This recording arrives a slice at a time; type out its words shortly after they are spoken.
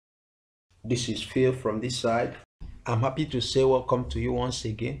This is Phil from this side. I'm happy to say welcome to you once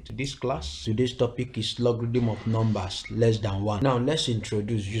again to this class. Today's topic is logarithm of numbers less than 1. Now let's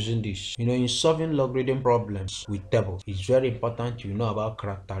introduce using this. In solving logarithm problems with tables, it's very important you know about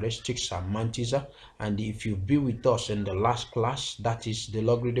characteristics and Mantissa. And if you've been with us in the last class, that is the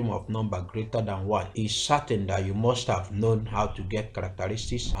logarithm of number greater than 1, it's certain that you must have known how to get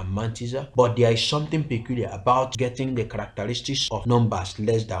characteristics and Mantissa. But there is something peculiar about getting the characteristics of numbers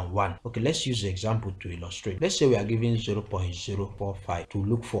less than 1. Okay, let's use an example to illustrate. Let's say we are given 0.045 to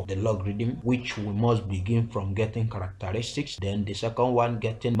look for the logarithm, which we must begin from getting characteristics, then the second one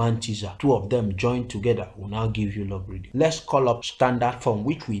getting Mantissa. Two of them joined together will now give you logarithm. Let's call up standard form,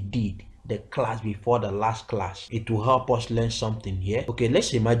 which we did the class before the last class. It will help us learn something here. Okay,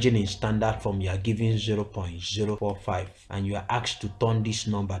 let's imagine in standard form you are given 0.045 and you are asked to turn this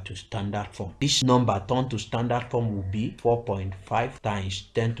number to standard form. This number turned to standard form will be 4.5 times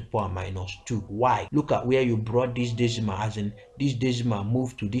 10 to the power minus 2. Why? Look at where you brought this decimal, as in this decimal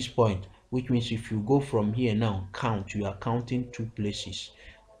moved to this point, which means if you go from here now count, you are counting 2 places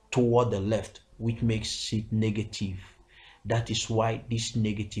toward the left, which makes it negative. That is why this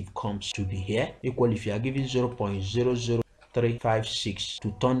negative comes to be here. Equal, if you are given 0.00356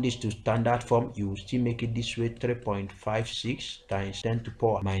 to turn this to standard form, you will still make it this way, 3.56 times 10 to the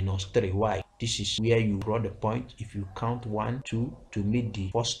power minus 3. Why? This is where you draw the point. If you count 1, 2 to meet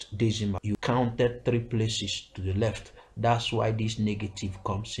the first decimal, you counted 3 places to the left. That's why this negative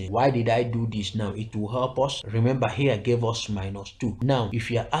comes in. Why did I do this now? It will help us. Remember, here gave us minus 2. Now,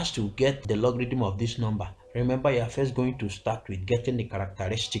 if you are asked to get the logarithm of this number, remember you are first going to start with getting the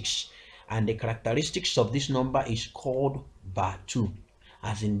characteristics. And the characteristics of this number is called bar 2.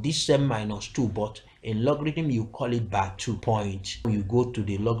 As in this same minus 2, but in logarithm you call it bar 2 point. You go to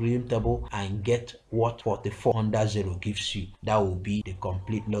the logarithm table and get what 44 under 0 gives you. That will be the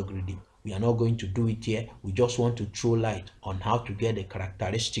complete logarithm. We are not going to do it here. We just want to throw light on how to get the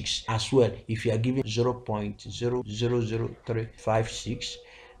characteristics as well. If you are given 0.000356,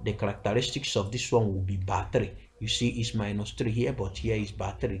 the characteristics of this one will be bar 3. You see it's minus 3 here, but here is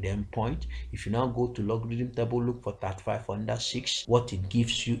bar 3, then point. If you now go to logarithm table, look for 35 under 6, what it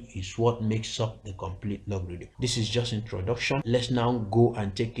gives you is what makes up the complete logarithm. This is just introduction. Let's now go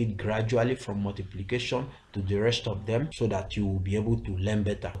and take it gradually from multiplication to the rest of them so that you will be able to learn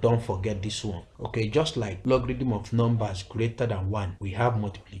better. Don't forget this one. Okay, just like logarithm of numbers greater than 1, we have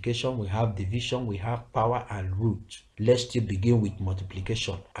multiplication, we have division, we have power and root. Let's still begin with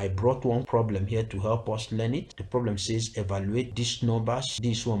multiplication. I brought one problem here to help us learn it. The problem says evaluate these numbers,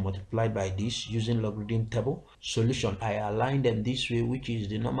 this one multiplied by this using logarithm table. Solution, I align them this way, which is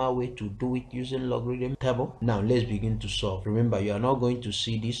the normal way to do it using logarithm table. Now let's begin to solve. Remember, you are not going to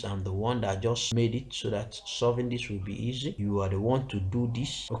see this. I'm the one that just made it so that solving this will be easy. You are the one to do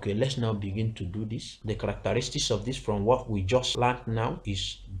this. Okay, let's now begin to do this. The characteristics of this from what we just learned now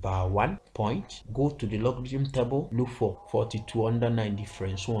is bar 1 point. Go to the logarithm table, look for 42 under 9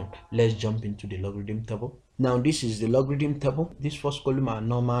 difference 1. Let's jump into the logarithm table. Now this is the logarithm table. This first column are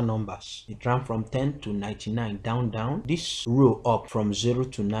normal numbers. It ran from 10 to 99 down. This row up from 0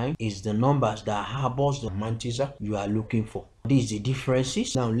 to 9 is the numbers that harbors the Mantissa you are looking for. These are the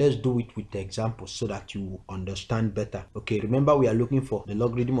differences. Now let's do it with the example so that you understand better. Okay, remember we are looking for the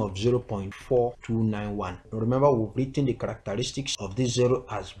logarithm of 0.4291. Remember we've written the characteristics of this 0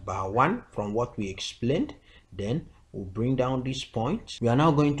 as bar 1 from what we explained. Then we'll bring down this point. We are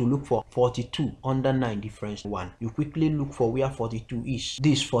now going to look for 42 under 9 difference 1. You quickly look for where 42 is.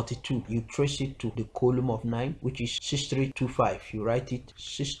 This 42, you trace it to the column of 9, which is 6325. You write it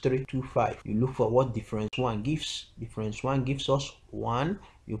 6325. You look for what difference 1 gives. Difference 1 gives us 1.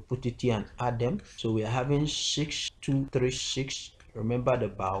 You put it here and add them. So we are having 6236. Remember the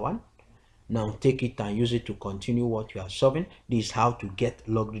bar 1. Now take it and use it to continue what you are solving. This is how to get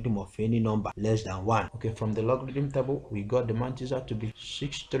logarithm of any number less than 1. Okay, from the logarithm table, we got the Mantissa to be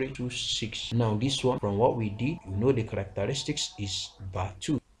 6326. Now this one, from what we did, you know the characteristics is bar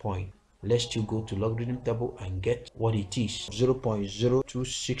 2 point. Let's still go to logarithm table and get what it is.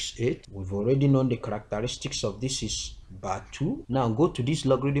 0.0268. We've already known the characteristics of this is bar 2. Now go to this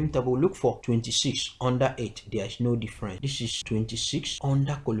logarithm table, look for 26 under 8. There is no difference. This is 26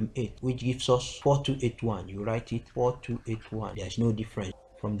 under column 8, which gives us 4281. You write it 4281. There is no difference.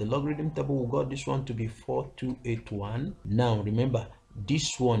 From the logarithm table, we got this one to be 4281. Now remember,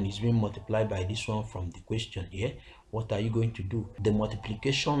 this one is being multiplied by this one from the question here. What are you going to do? The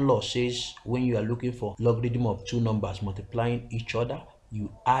multiplication law says when you are looking for logarithm of two numbers multiplying each other, you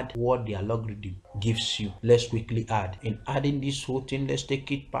add what their logarithm gives you. Let's quickly add. In adding this whole thing, let's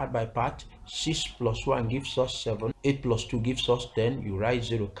take it part by part. 6 plus 1 gives us 7. 8 plus 2 gives us 10. You write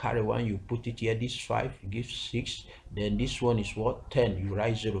 0, carry 1, you put it here. This 5 gives 6. Then this one is what? 10. You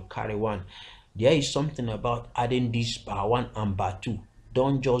write 0, carry 1. There is something about adding this bar 1 and bar 2.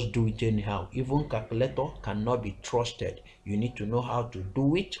 Don't just do it anyhow. Even calculator cannot be trusted. You need to know how to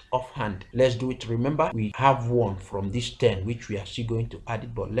do it offhand. Let's do it. Remember, we have 1 from this 10, which we are still going to add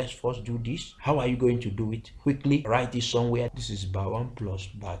it, but let's first do this. How are you going to do it? Quickly write it somewhere. This is bar 1 plus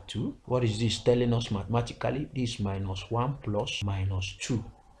bar 2. What is this telling us mathematically? This minus 1 plus minus 2.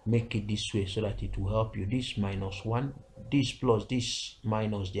 Make it this way so that it will help you. This minus 1, this plus this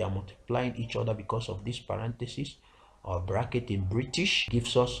minus, they are multiplying each other because of this parenthesis or bracket in British,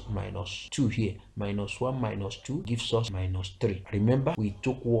 gives us minus 2 here. Minus 1 minus 2 gives us minus 3. Remember, we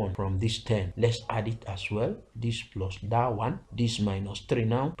took 1 from this 10. Let's add it as well. This plus that 1. This minus 3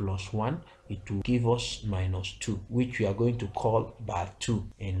 now plus 1. It will give us minus 2, which we are going to call bar 2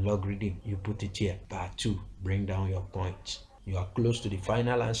 in logarithm. You put it here, bar 2. Bring down your points. You are close to the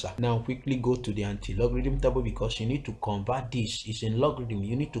final answer. Now quickly go to the anti-logarithm table because you need to convert this. It's in logarithm.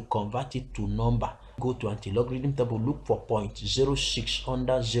 You need to convert it to number. Go to anti-logarithm table, look for 0.06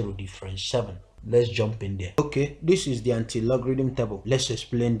 under 0 difference 7. Let's jump in there. Okay, this is the anti-logarithm table. Let's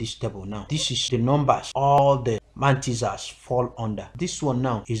explain this table now. This is the numbers all the Mantissas fall under. This one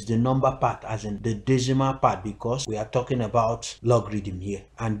now is the number part, as in the decimal part, because we are talking about logarithm here.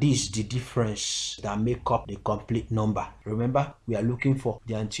 And this is the difference that make up the complete number. Remember, we are looking for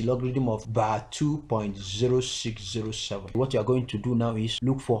the anti-logarithm of bar 2.0607. What you are going to do now is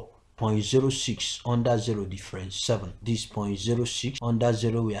look for 0.06 under 0 difference 7. This 0.06 under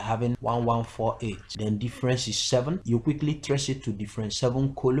 0, we are having 1148. Then difference is 7. You quickly trace it to difference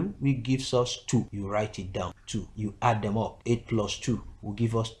 7 column, which gives us 2. You write it down, 2. You add them up. 8 plus 2 will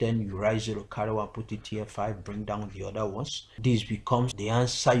give us 10. You write 0, carry 1, put it here, 5. Bring down the other ones. This becomes the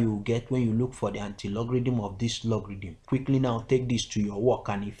answer you will get when you look for the anti-logarithm of this logarithm. Quickly now take this to your work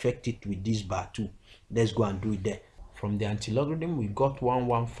and effect it with this bar 2. Let's go and do it there. From the anti-logarithm, we got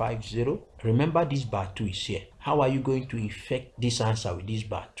 1150. Remember, this bar 2 is here. How are you going to effect this answer with this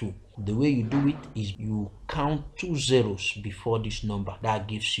bar 2? The way you do it is you count 2 zeros before this number. That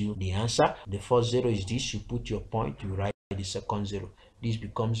gives you the answer. The first 0 is this. You put your point, you write the second 0. This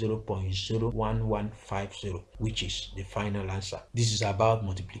becomes 0.01150, which is the final answer. This is about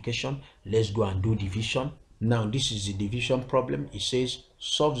multiplication. Let's go and do division. Now, this is the division problem. It says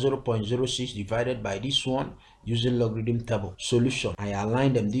solve 0.06 divided by this one using logarithm table. Solution. I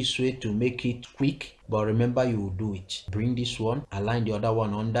align them this way to make it quick, but remember, you will do it. Bring this one, align the other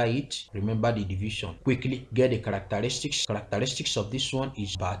one under it. Remember the division. Quickly get the characteristics. Characteristics of this one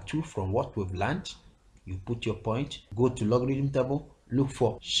is bar 2 from what we've learned. You put your point, go to logarithm table, look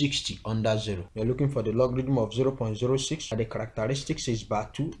for 60 under 0. You're looking for the logarithm of 0.06. The characteristics is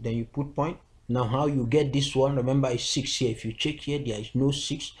bar 2, then you put point. Now, how you get this one? Remember, it's 6 here. If you check here, there is no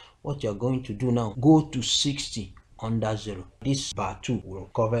 6. What you're going to do now, go to 60 under 0. This bar 2 will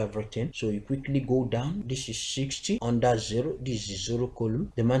cover everything. So you quickly go down. This is 60 under 0. This is 0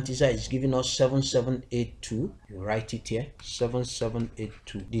 column. The Mantissa is giving us 7782. You write it here,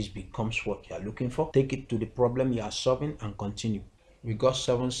 7782. This becomes what you are looking for. Take it to the problem you are solving and continue. We got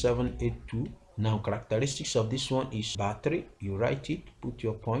 7782. Now, characteristics of this one is bar 3. You write it, put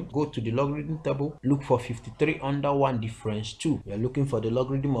your point, go to the logarithm table, look for 53 under 1 difference 2. You are looking for the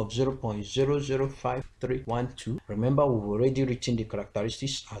logarithm of 0.005312. Remember, we've already written the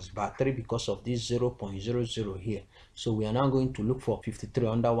characteristics as bar 3 because of this 0.00 here. So we are now going to look for 53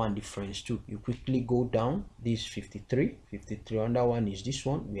 under 1 difference 2. You quickly go down. This 53 under 1 is this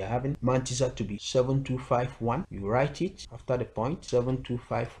one. We are having Mantissa to be 7251. You write it after the point,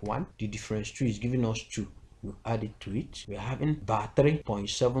 7251. The difference 2 is giving us 2. You add it to it. We are having bar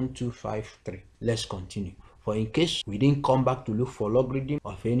 3.7253. Let's continue. For in case we didn't come back to look for logarithm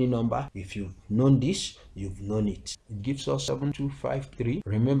of any number, if you've known this, you've known it. It gives us 7253.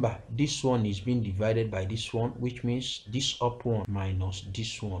 Remember, this one is being divided by this one, which means this up one minus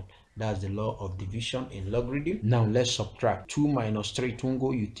this one. That's the law of division in logarithm. Now let's subtract. 2 minus 3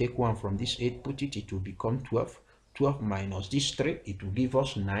 tungo. You take 1 from this 8, put it, it will become 12. 12 minus this 3, it will give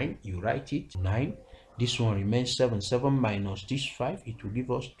us 9. You write it, 9. This one remains 7. 7 minus this 5, it will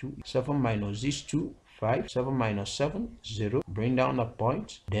give us 2. 7 minus this 2, 5. 7 minus 7, 0. Bring down a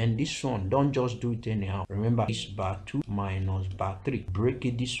point. Then this one, don't just do it anyhow. Remember, this bar 2 minus bar 3. Break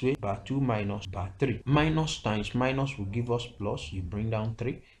it this way. Bar 2 minus bar 3. Minus times minus will give us plus. You bring down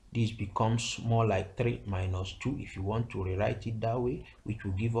 3. This becomes more like 3 minus 2 if you want to rewrite it that way, which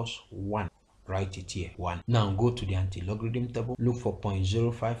will give us 1. Write it here, 1. Now go to the anti-logarithm table, look for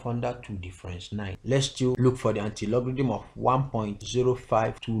 0.05 under 2 difference 9. Let's still look for the anti-logarithm of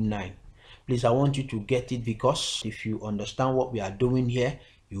 1.0529. Please, I want you to get it, because if you understand what we are doing here,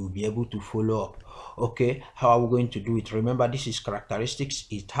 you will be able to follow up. Okay, how are we going to do it? Remember, this is characteristics.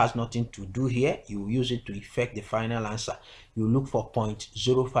 It has nothing to do here. You use it to effect the final answer. You look for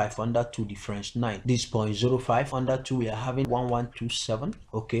 0.05 under 2 difference 9. This 0.05 under 2, we are having 1127.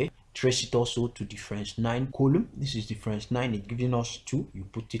 Okay, trace it also to difference 9 column. This is difference 9, it's giving us 2. You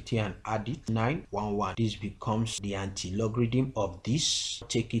put it here and add it, 911. This becomes the anti-logarithm of this.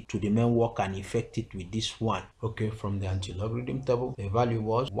 Take it to the main work and effect it with this one. Okay, from the anti-logarithm table, the value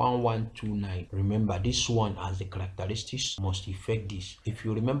was 1129. Remember, this one as the characteristics must effect this. If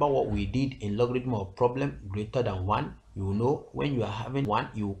you remember what we did in logarithm of problem greater than 1, you know when you are having 1,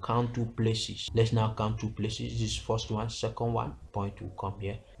 you count 2 places. Let's now count 2 places. This is first one, second one, point will come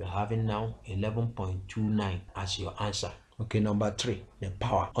here. You're having now 11.29 as your answer. Okay, number 3, the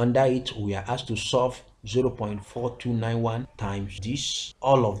power. Under it, we are asked to solve 0.4291 times this,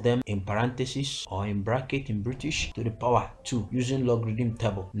 all of them in parentheses or in bracket in British, to the power 2 using logarithm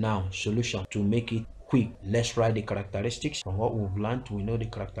table. Now, solution. To make it quick, let's write the characteristics. From what we've learned, we know the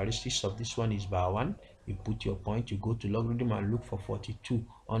characteristics of this one is by 1. You put your point, you go to logarithm and look for 42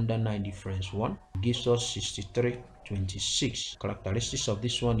 under 9 difference 1. It gives us 63.26. Characteristics of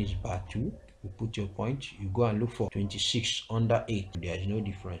this one is by 2. You put your point, you go and look for 26 under 8. There is no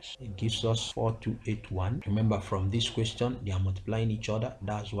difference. It gives us 4281. Remember, from this question, they are multiplying each other.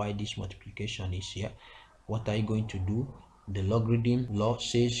 That's why this multiplication is here. What are you going to do? The logarithm law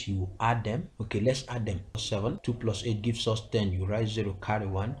says you add them. Okay, let's add them. 7. 2 plus 8 gives us 10. You write 0, carry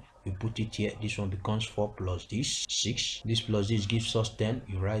 1. You put it here. This one becomes 4 plus this 6. This plus this gives us 10.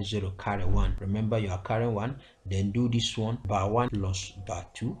 You write 0, carry 1. Remember, you are carrying 1. Then do this one by 1 plus by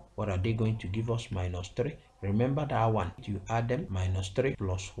 2. What are they going to give us? Minus 3. Remember that one. You add them. Minus 3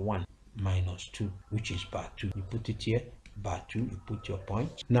 plus 1 minus 2, which is by 2. You put it here. By 2, you put your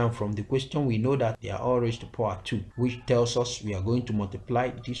point. Now from the question, we know that they are all raised to power 2, which tells us we are going to multiply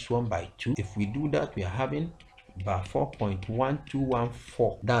this one by 2. If we do that, we are having by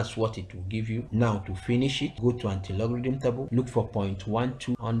 4.1214. That's what it will give you. Now to finish it, go to anti-logarithm table, look for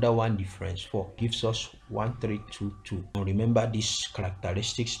 0.12 under 1 difference 4, gives us 1322. Now remember this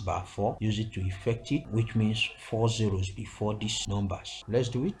characteristics by 4, use it to effect it, which means 4 zeros before these numbers. Let's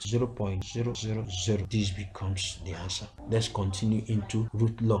do it. 0.000. This becomes the answer. Let's continue into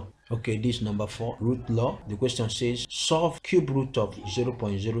root law. Okay, this number 4, root law. The question says solve cube root of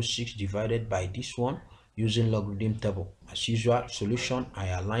 0.06 divided by this one using logarithm table. As usual, solution, I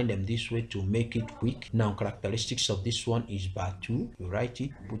align them this way to make it quick. Now characteristics of this one is by 2. You write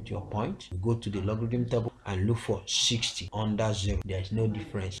it, put your point, you go to the logarithm table and look for 60 under 0. There is no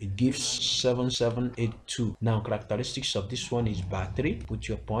difference. It gives 7782. Now characteristics of this one is by 3. Put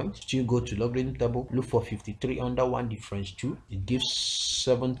your point, still go to logarithm table, look for 53 under 1 difference 2. It gives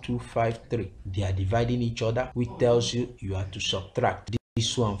 7253. They are dividing each other, which tells you you have to subtract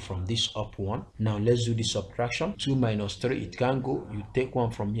this one from this up one. Now let's do the subtraction. 2 minus 3, it can go. You take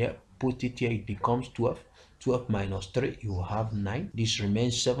one from here, put it here, it becomes 12. 12 minus 3, you will have 9. This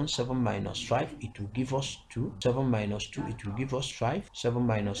remains 7. 7 minus 5, it will give us 2. 7 minus 2, it will give us 5. 7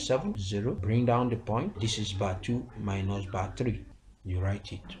 minus 7, 0. Bring down the point. This is by 2 minus by 3. You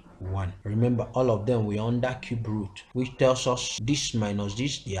write it 1. Remember, all of them were under cube root, which tells us this minus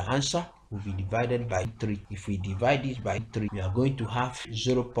this, their answer will be divided by 3. If we divide this by 3, we are going to have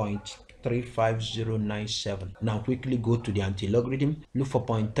 0.35097. Now quickly go to the anti-logarithm, look for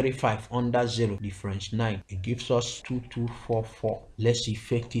 0.35 under 0 difference 9. It gives us 2244. Let's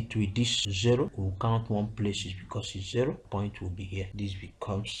effect it with this 0. We'll count 1 places because it's 0. Point will be here. This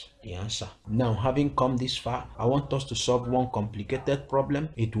becomes the answer. Now, having come this far, I want us to solve one complicated problem.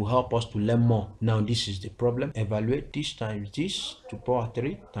 It will help us to learn more. Now this is the problem. Evaluate this times this to power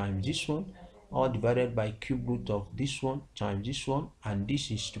 3 times this one, all divided by cube root of this one times this one, and this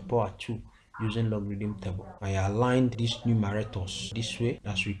is to power 2 using logarithm table. I aligned these numerators this way.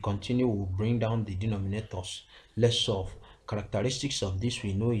 As we continue, we'll bring down the denominators. Let's solve. Characteristics of this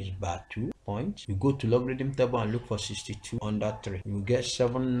we know is by 2 points. You go to logarithm table and look for 62 under 3. You get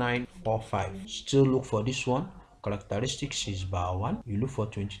 7945. Still look for this one. Characteristics is bar 1. You look for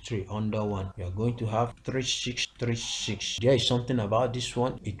 23 under 1. You are going to have 3636. There is something about this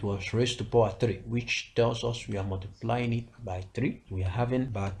one. It was raised to power 3, which tells us we are multiplying it by 3. We are having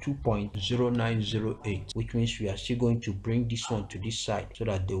bar 2.0908, which means we are still going to bring this one to this side so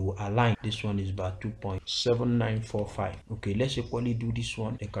that they will align. This one is bar 2.7945. Okay, let's equally do this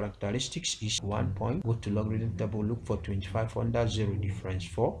one. The characteristics is 1 point. Go to logarithm table, look for 25 under 0 difference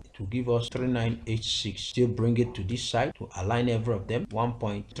 4. It will give us 3986. Still bring it to this side to align every of them.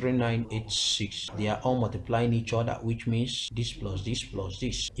 1.3986. They are all multiplying each other, which means this plus this plus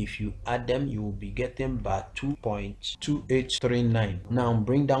this. If you add them, you will be getting by 2.2839. Now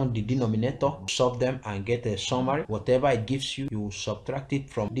bring down the denominator, solve them, and get a summary. Whatever it gives you, you will subtract it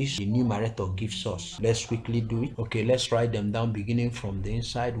from this the numerator gives us. Let's quickly do it. Okay, let's write them down beginning from the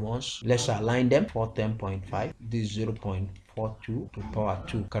inside ones. Let's align them for 10.5. This 0.42 to power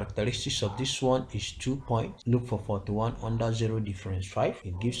 2. Characteristics of this one is 2 points. Look for 41 under 0 difference 5.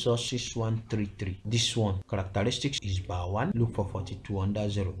 It gives us 6133. This one characteristics is bar 1. Look for 42 under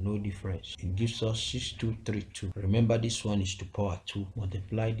 0, no difference. It gives us 6232. Remember, this one is to power 2.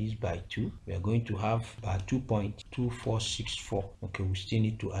 Multiply this by 2. We are going to have bar 2.2464. Okay, we still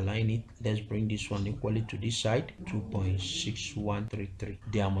need to align it. Let's bring this one equally to this side. 2.6133.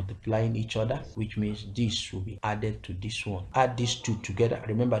 They are multiplying each other, which means this will be added to this one. Add these two together.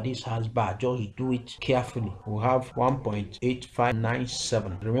 Remember, this has bar. Just do it carefully. We'll have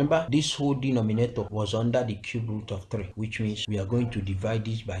 1.8597. Remember, this whole denominator was under the cube root of 3, which means we are going to divide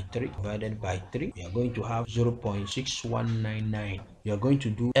this by 3. Divided by 3, we are going to have 0.6199. You are going to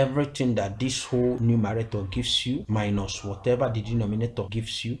do everything that this whole numerator gives you minus whatever the denominator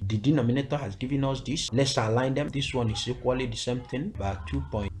gives you. The denominator has given us this. Let's align them. This one is equally the same thing by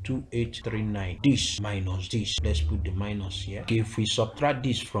 2.2839. This minus this. Let's put the minus here. Okay, if we subtract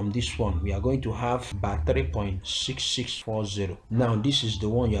this from this one, we are going to have by 3.6640. Now this is the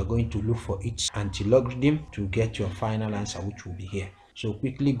one you are going to look for its anti-logarithm to get your final answer, which will be here. So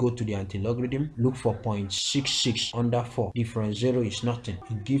quickly go to the anti-logarithm, look for 0.66 under 4. Difference 0 is nothing.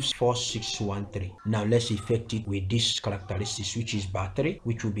 It gives 4613. Now let's effect it with this characteristics, which is bar 3,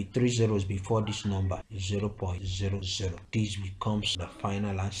 which will be 3 zeros before this number, 0.00. This becomes the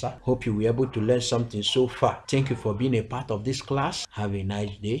final answer. Hope you were able to learn something so far. Thank you for being a part of this class. Have a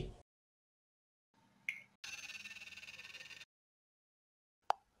nice day.